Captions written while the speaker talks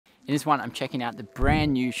In this one, I'm checking out the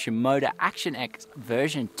brand new Shimoda Action X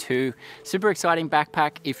version 2. Super exciting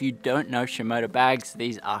backpack. If you don't know Shimoda bags,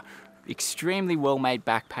 these are extremely well-made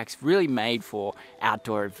backpacks, really made for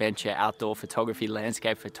outdoor adventure, outdoor photography,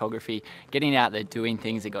 landscape photography, getting out there doing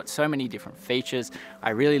things. They've got so many different features. I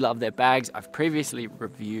really love their bags. I've previously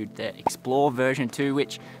reviewed their Explore version 2,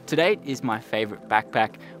 which to date is my favorite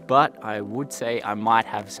backpack, but I would say I might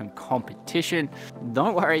have some competition.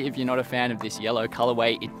 Don't worry if you're not a fan of this yellow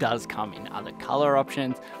colorway, it does come in other color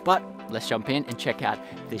options, but let's jump in and check out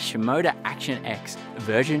the Shimoda Action X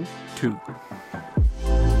version 2.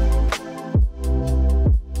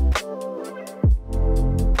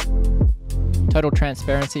 Total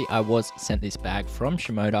transparency, I was sent this bag from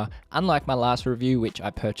Shimoda, unlike my last review, which I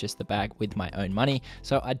purchased the bag with my own money.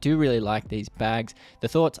 So I do really like these bags. The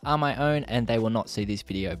thoughts are my own and they will not see this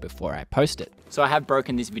video before I post it. So I have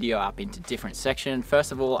broken this video up into different sections.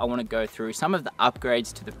 First of all, I want to go through some of the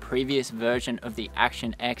upgrades to the previous version of the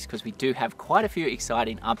Action X, because we do have quite a few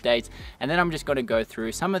exciting updates. And then I'm just going to go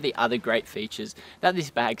through some of the other great features that this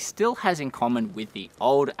bag still has in common with the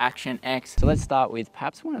old Action X. So let's start with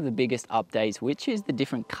perhaps one of the biggest updates, which is the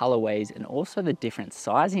different colorways and also the different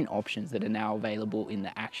sizing options that are now available in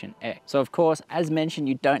the Action X. So of course, as mentioned,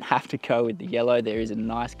 you don't have to go with the yellow. There is a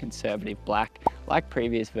nice conservative black like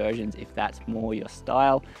previous versions if that's more your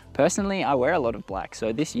style. Personally, I wear a lot of black,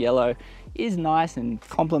 so this yellow is nice and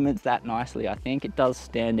complements that nicely. I think it does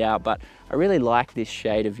stand out, but I really like this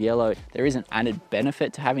shade of yellow. There is an added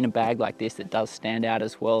benefit to having a bag like this that does stand out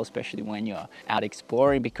as well, especially when you're out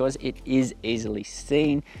exploring, because it is easily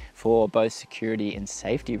seen for both security and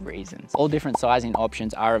safety reasons. All different sizing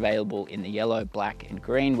options are available in the yellow, black and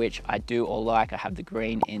green, which I do all like. I have the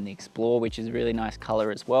green in the Explore, which is a really nice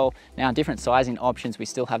color as well. Now, different sizing options, we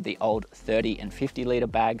still have the old 30 and 50 litre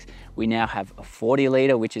bags. We now have a 40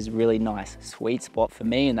 litre, which is really nice sweet spot for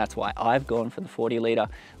me, and that's why I've gone for the 40 litre.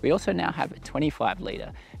 We also now have a 25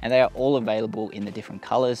 litre, and they are all available in the different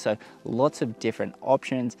colors, so lots of different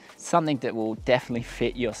options, something that will definitely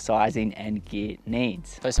fit your sizing and gear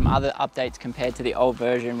needs. So some other updates compared to the old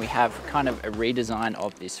version, we have kind of a redesign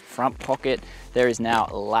of this front pocket. There is now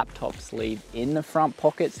a laptop sleeve in the front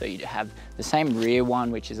pocket, so you have the same rear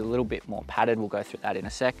one, which is a little bit more padded. We'll go through that in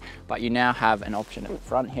a sec, but you now have an option at the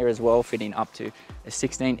front here as well, fitting up to a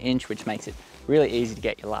 16-inch, which makes it really easy to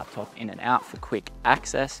get your laptop in and out for quick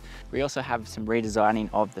access. We also have some redesigning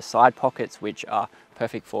of the side pockets, which are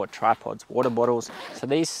perfect for tripods, water bottles. So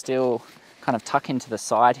these still kind of tuck into the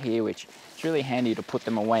side here, which is really handy to put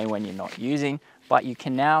them away when you're not using, but you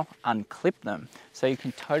can now unclip them. So you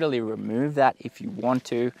can totally remove that if you want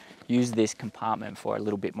to, use this compartment for a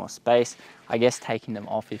little bit more space. I guess taking them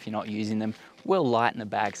off if you're not using them will lighten the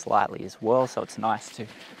bag slightly as well, so it's nice to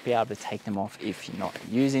be able to take them off if you're not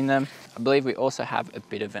using them. I believe we also have a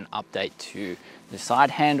bit of an update to the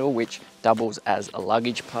side handle, which doubles as a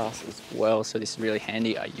luggage pass as well, so this is really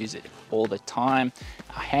handy. I use it all the time.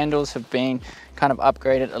 Our handles have been kind of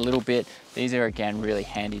upgraded a little bit. These are again really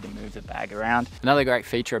handy to move the bag around. Another great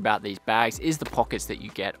feature about these bags is the pockets that you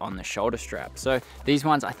get on the shoulder strap. So these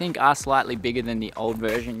ones I think are slightly bigger than the old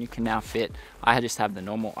version. You can now fit, I just have the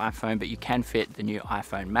normal iPhone, but you can fit the new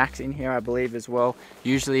iPhone Max in here, I believe, as well.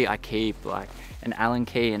 Usually I keep like an Allen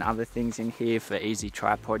key and other things in here for easy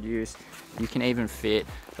tripod use. You can even fit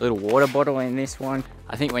a little water bottle in this one.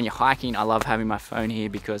 I think when you're hiking, I love having my phone here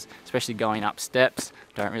because especially going up steps,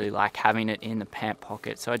 don't really like having it in the pant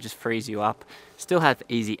pocket, so it just frees you up. Still have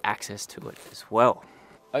easy access to it as well.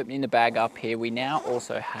 Opening the bag up here, we now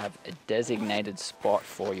also have a designated spot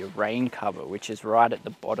for your rain cover, which is right at the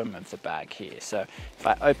bottom of the bag here. So if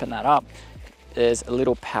I open that up, there's a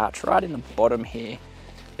little pouch right in the bottom here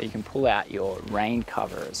that you can pull out your rain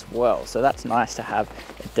cover as well. So that's nice to have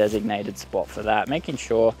a designated spot for that, making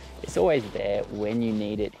sure it's always there when you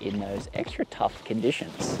need it in those extra tough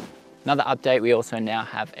conditions. Another update, we also now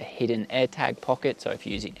have a hidden AirTag pocket. So if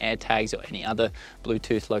you're using AirTags or any other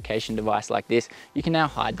Bluetooth location device like this, you can now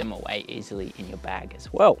hide them away easily in your bag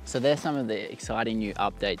as well. So there's some of the exciting new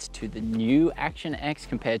updates to the new Action X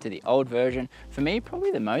compared to the old version. For me, probably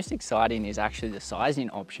the most exciting is actually the sizing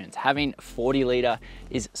options. Having a 40 litre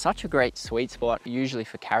is such a great sweet spot. Usually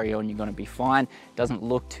for carry-on, you're gonna be fine. It doesn't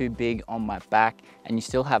look too big on my back, and you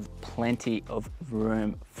still have plenty of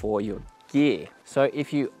room for your gear. So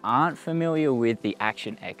if you aren't familiar with the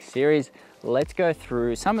Action X series, let's go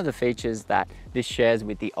through some of the features that this shares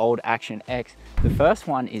with the old Action X. The first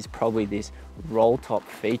one is probably this roll top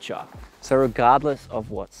feature. So regardless of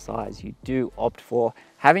what size you do opt for,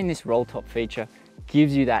 having this roll top feature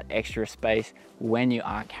gives you that extra space when you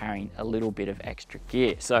are carrying a little bit of extra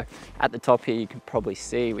gear. So at the top here, you can probably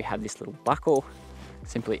see we have this little buckle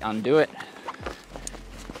simply undo it.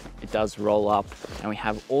 It does roll up, and we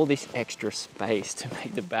have all this extra space to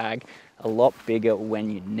make the bag a lot bigger when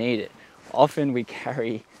you need it. Often we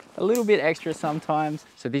carry a little bit extra sometimes,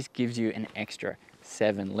 so this gives you an extra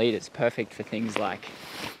 7 liters, perfect for things like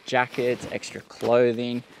jackets, extra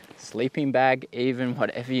clothing, sleeping bag, even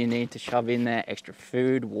whatever you need to shove in there, extra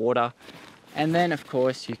food, water. And then of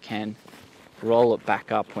course you can roll it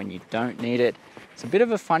back up when you don't need it. It's a bit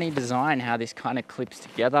of a funny design how this kind of clips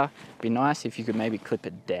together. It'd be nice if you could maybe clip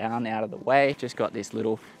it down out of the way. Just got this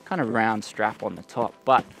little kind of round strap on the top,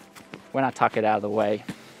 but when I tuck it out of the way,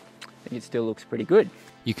 I think it still looks pretty good.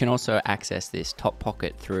 You can also access this top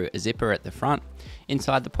pocket through a zipper at the front.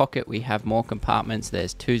 Inside the pocket we have more compartments.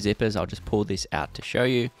 There's 2 zippers. I'll just pull this out to show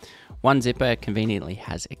you. One zipper conveniently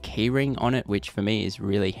has a key ring on it, which for me is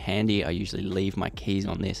really handy. I usually leave my keys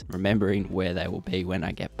on this, remembering where they will be when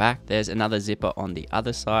I get back. There's another zipper on the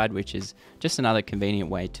other side, which is just another convenient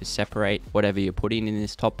way to separate whatever you're putting in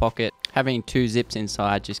this top pocket. Having 2 zips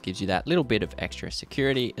inside just gives you that little bit of extra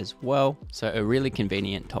security as well. So a really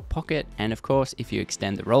convenient top pocket. And of course, if you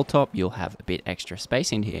extend the roll top, you'll have a bit extra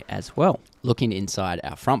space in here as well. Looking inside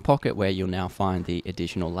our front pocket, where you'll now find the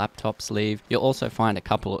additional laptop sleeve, you'll also find a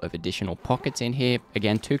couple of additional pockets in here.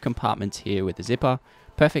 Again, 2 compartments here with a zipper.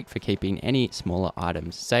 Perfect for keeping any smaller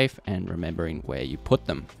items safe and remembering where you put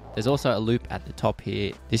them. There's also a loop at the top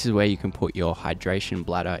here. This is where you can put your hydration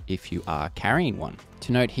bladder if you are carrying one.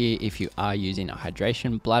 To note here, if you are using a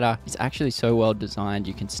hydration bladder, it's actually so well designed.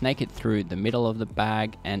 You can snake it through the middle of the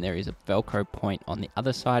bag, and there is a Velcro point on the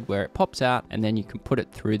other side where it pops out, and then you can put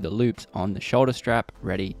it through the loops on the shoulder strap,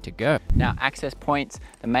 ready to go. Now, access points.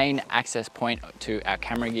 The main access point to our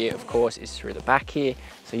camera gear, of course, is through the back here.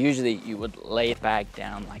 So usually you would lay the bag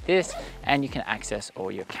down like this, and you can access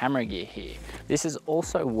all your camera gear here. This is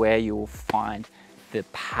also where you will find the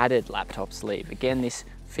padded laptop sleeve. Again, this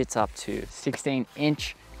fits up to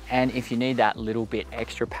 16-inch, and if you need that little bit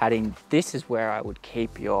extra padding, this is where I would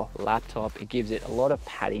keep your laptop. It gives it a lot of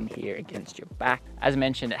padding here against your back. As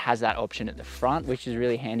mentioned, it has that option at the front, which is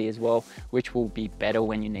really handy as well, which will be better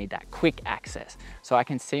when you need that quick access. So I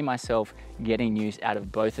can see myself getting use out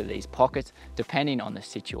of both of these pockets depending on the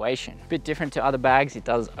situation. A bit different to other bags, it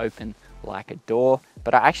does open like a door,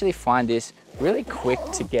 but I actually find this really quick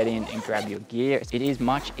to get in and grab your gear. It is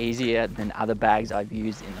much easier than other bags I've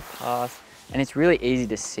used in the past, and it's really easy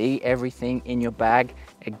to see everything in your bag.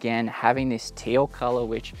 Again, having this teal color,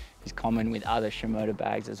 which is common with other Shimoda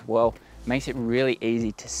bags as well, makes it really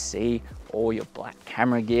easy to see all your black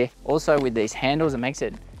camera gear. Also with these handles, it makes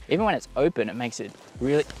it, even when it's open, it makes it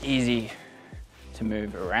really easy to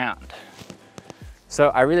move around. So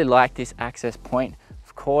I really like this access point.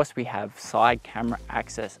 Of course, we have side camera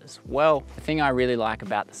access as well. The thing I really like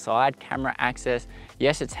about the side camera access,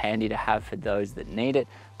 yes, it's handy to have for those that need it,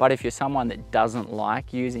 but if you're someone that doesn't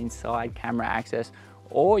like using side camera access,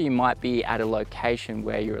 or you might be at a location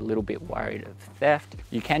where you're a little bit worried of theft,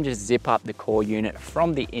 you can just zip up the core unit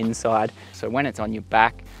from the inside. So when it's on your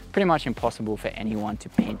back, pretty much impossible for anyone to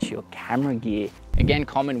pinch your camera gear. Again,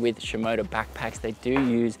 common with Shimoda backpacks, they do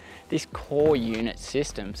use this core unit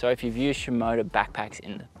system. So if you've used Shimoda backpacks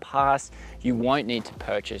in the past, you won't need to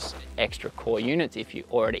purchase extra core units if you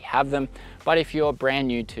already have them. But if you're brand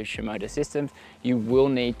new to Shimoda systems, you will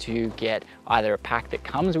need to get either a pack that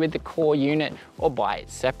comes with the core unit or buy it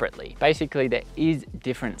separately. Basically, there is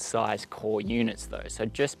different size core units though, so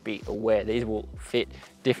just be aware these will fit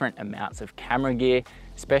different amounts of camera gear,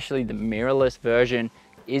 especially the mirrorless version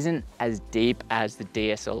isn't as deep as the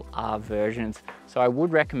DSLR versions. So I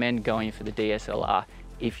would recommend going for the DSLR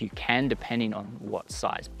if you can, depending on what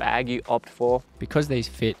size bag you opt for. Because these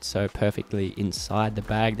fit so perfectly inside the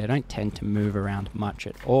bag, they don't tend to move around much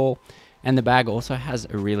at all. And the bag also has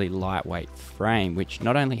a really lightweight frame, which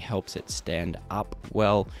not only helps it stand up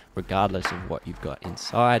well, regardless of what you've got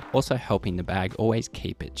inside, also helping the bag always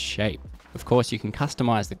keep its shape. Of course, you can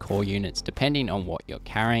customize the core units depending on what you're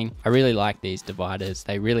carrying. I really like these dividers.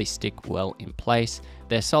 They really stick well in place.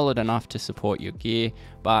 They're solid enough to support your gear,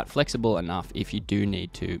 but flexible enough if you do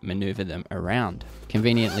need to maneuver them around.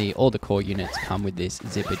 Conveniently, all the core units come with this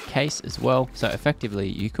zippered case as well, so effectively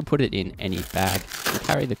you could put it in any bag and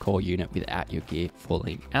carry the core unit without your gear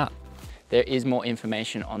falling out. There is more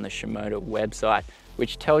information on the Shimoda website,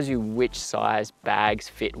 which tells you which size bags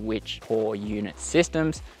fit which core unit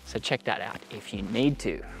systems, so check that out if you need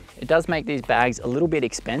to. It does make these bags a little bit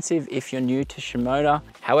expensive if you're new to Shimoda.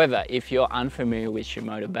 However, if you're unfamiliar with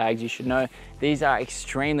Shimoda bags, you should know these are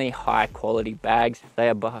extremely high quality bags. They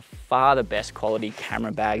are by far the best quality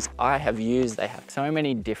camera bags I have used. They have so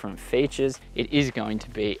many different features. It is going to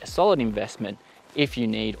be a solid investment if you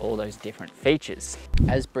need all those different features.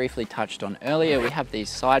 As briefly touched on earlier, we have these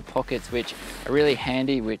side pockets which are really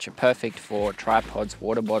handy, which are perfect for tripods,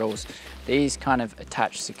 water bottles. These kind of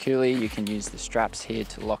attach securely. You can use the straps here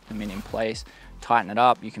to lock them in place, tighten it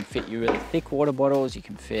up. You can fit your really thick water bottles, you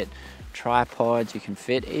can fit tripods, you can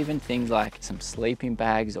fit even things like some sleeping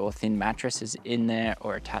bags or thin mattresses in there,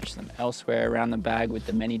 or attach them elsewhere around the bag with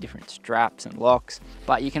the many different straps and locks.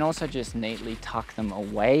 But you can also just neatly tuck them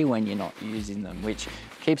away when you're not using them, which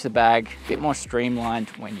keeps the bag a bit more streamlined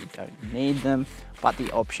when you don't need them, but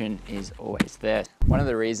the option is always there. One of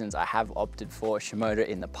the reasons I have opted for Shimoda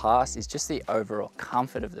in the past is just the overall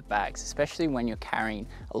comfort of the bags, especially when you're carrying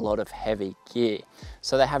a lot of heavy gear.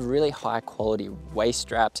 So they have really high quality waist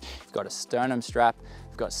straps. You've got a sternum strap.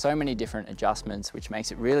 You've got so many different adjustments, which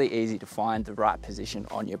makes it really easy to find the right position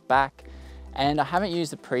on your back. And I haven't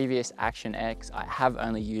used the previous Action X, I have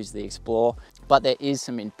only used the Explore, but there is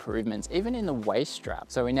some improvements even in the waist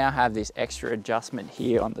strap. So we now have this extra adjustment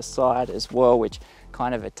here on the side as well, which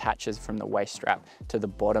kind of attaches from the waist strap to the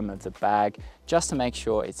bottom of the bag, just to make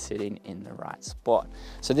sure it's sitting in the right spot.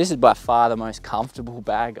 So this is by far the most comfortable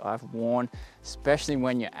bag I've worn, especially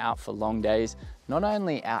when you're out for long days. Not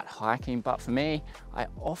only out hiking, but for me, I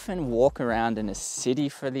often walk around in a city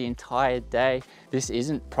for the entire day. This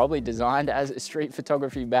isn't probably designed as a street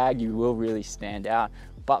photography bag. You will really stand out.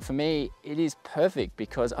 But for me, it is perfect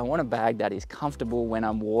because I want a bag that is comfortable when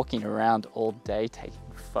I'm walking around all day taking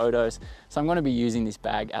photos. So I'm going to be using this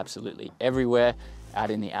bag absolutely everywhere,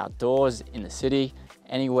 out in the outdoors, in the city,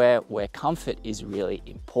 anywhere where comfort is really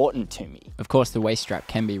important to me. Of course, the waist strap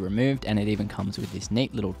can be removed, and it even comes with this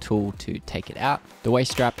neat little tool to take it out. The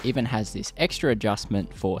waist strap even has this extra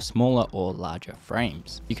adjustment for smaller or larger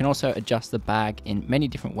frames. You can also adjust the bag in many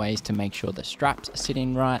different ways to make sure the straps are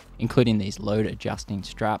sitting right, including these load adjusting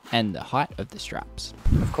straps and the height of the straps.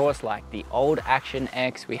 Of course, like the old Action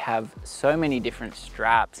X, we have so many different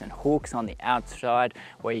straps and hooks on the outside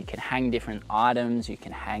where you can hang different items. You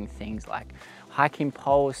can hang things like hiking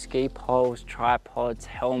poles, ski poles, tripods,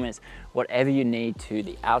 helmets, whatever you need to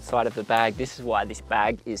the outside of the bag. This is why this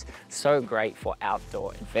bag is so great for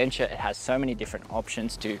outdoor adventure. It has so many different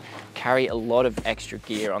options to carry a lot of extra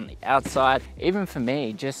gear on the outside. Even for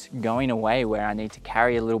me, just going away where I need to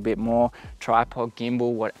carry a little bit more, tripod,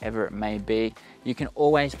 gimbal, whatever it may be, you can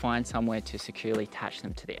always find somewhere to securely attach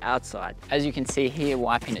them to the outside. As you can see here,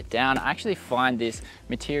 wiping it down, I actually find this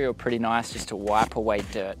material pretty nice just to wipe away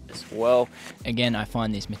dirt as well. Again, I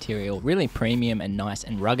find this material really premium and nice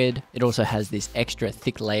and rugged. It also has this extra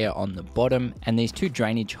thick layer on the bottom and these two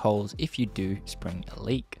drainage holes if you do spring a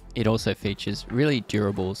leak. It also features really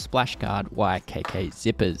durable splash guard YKK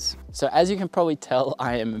zippers. So as you can probably tell,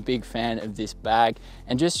 I am a big fan of this bag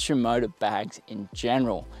and just Shimoda bags in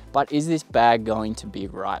general. But is this bag going to be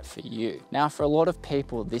right for you? Now, for a lot of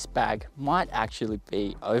people, this bag might actually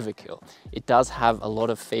be overkill. It does have a lot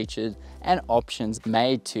of features and options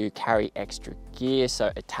made to carry extra gear,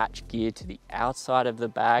 so attach gear to the outside of the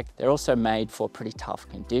bag. They're also made for pretty tough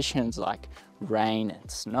conditions like rain and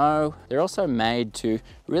snow. They're also made to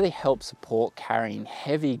really help support carrying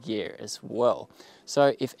heavy gear as well.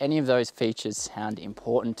 So if any of those features sound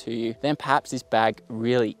important to you, then perhaps this bag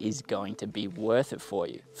really is going to be worth it for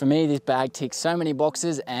you. For me, this bag ticks so many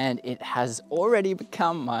boxes and it has already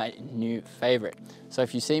become my new favorite. So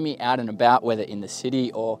if you see me out and about, whether in the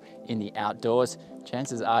city or in the outdoors,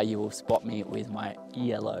 chances are you will spot me with my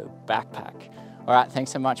yellow backpack. All right,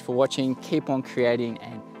 thanks so much for watching. Keep on creating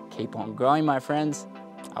and keep on growing, my friends.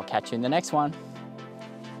 I'll catch you in the next one.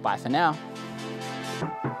 Bye for now.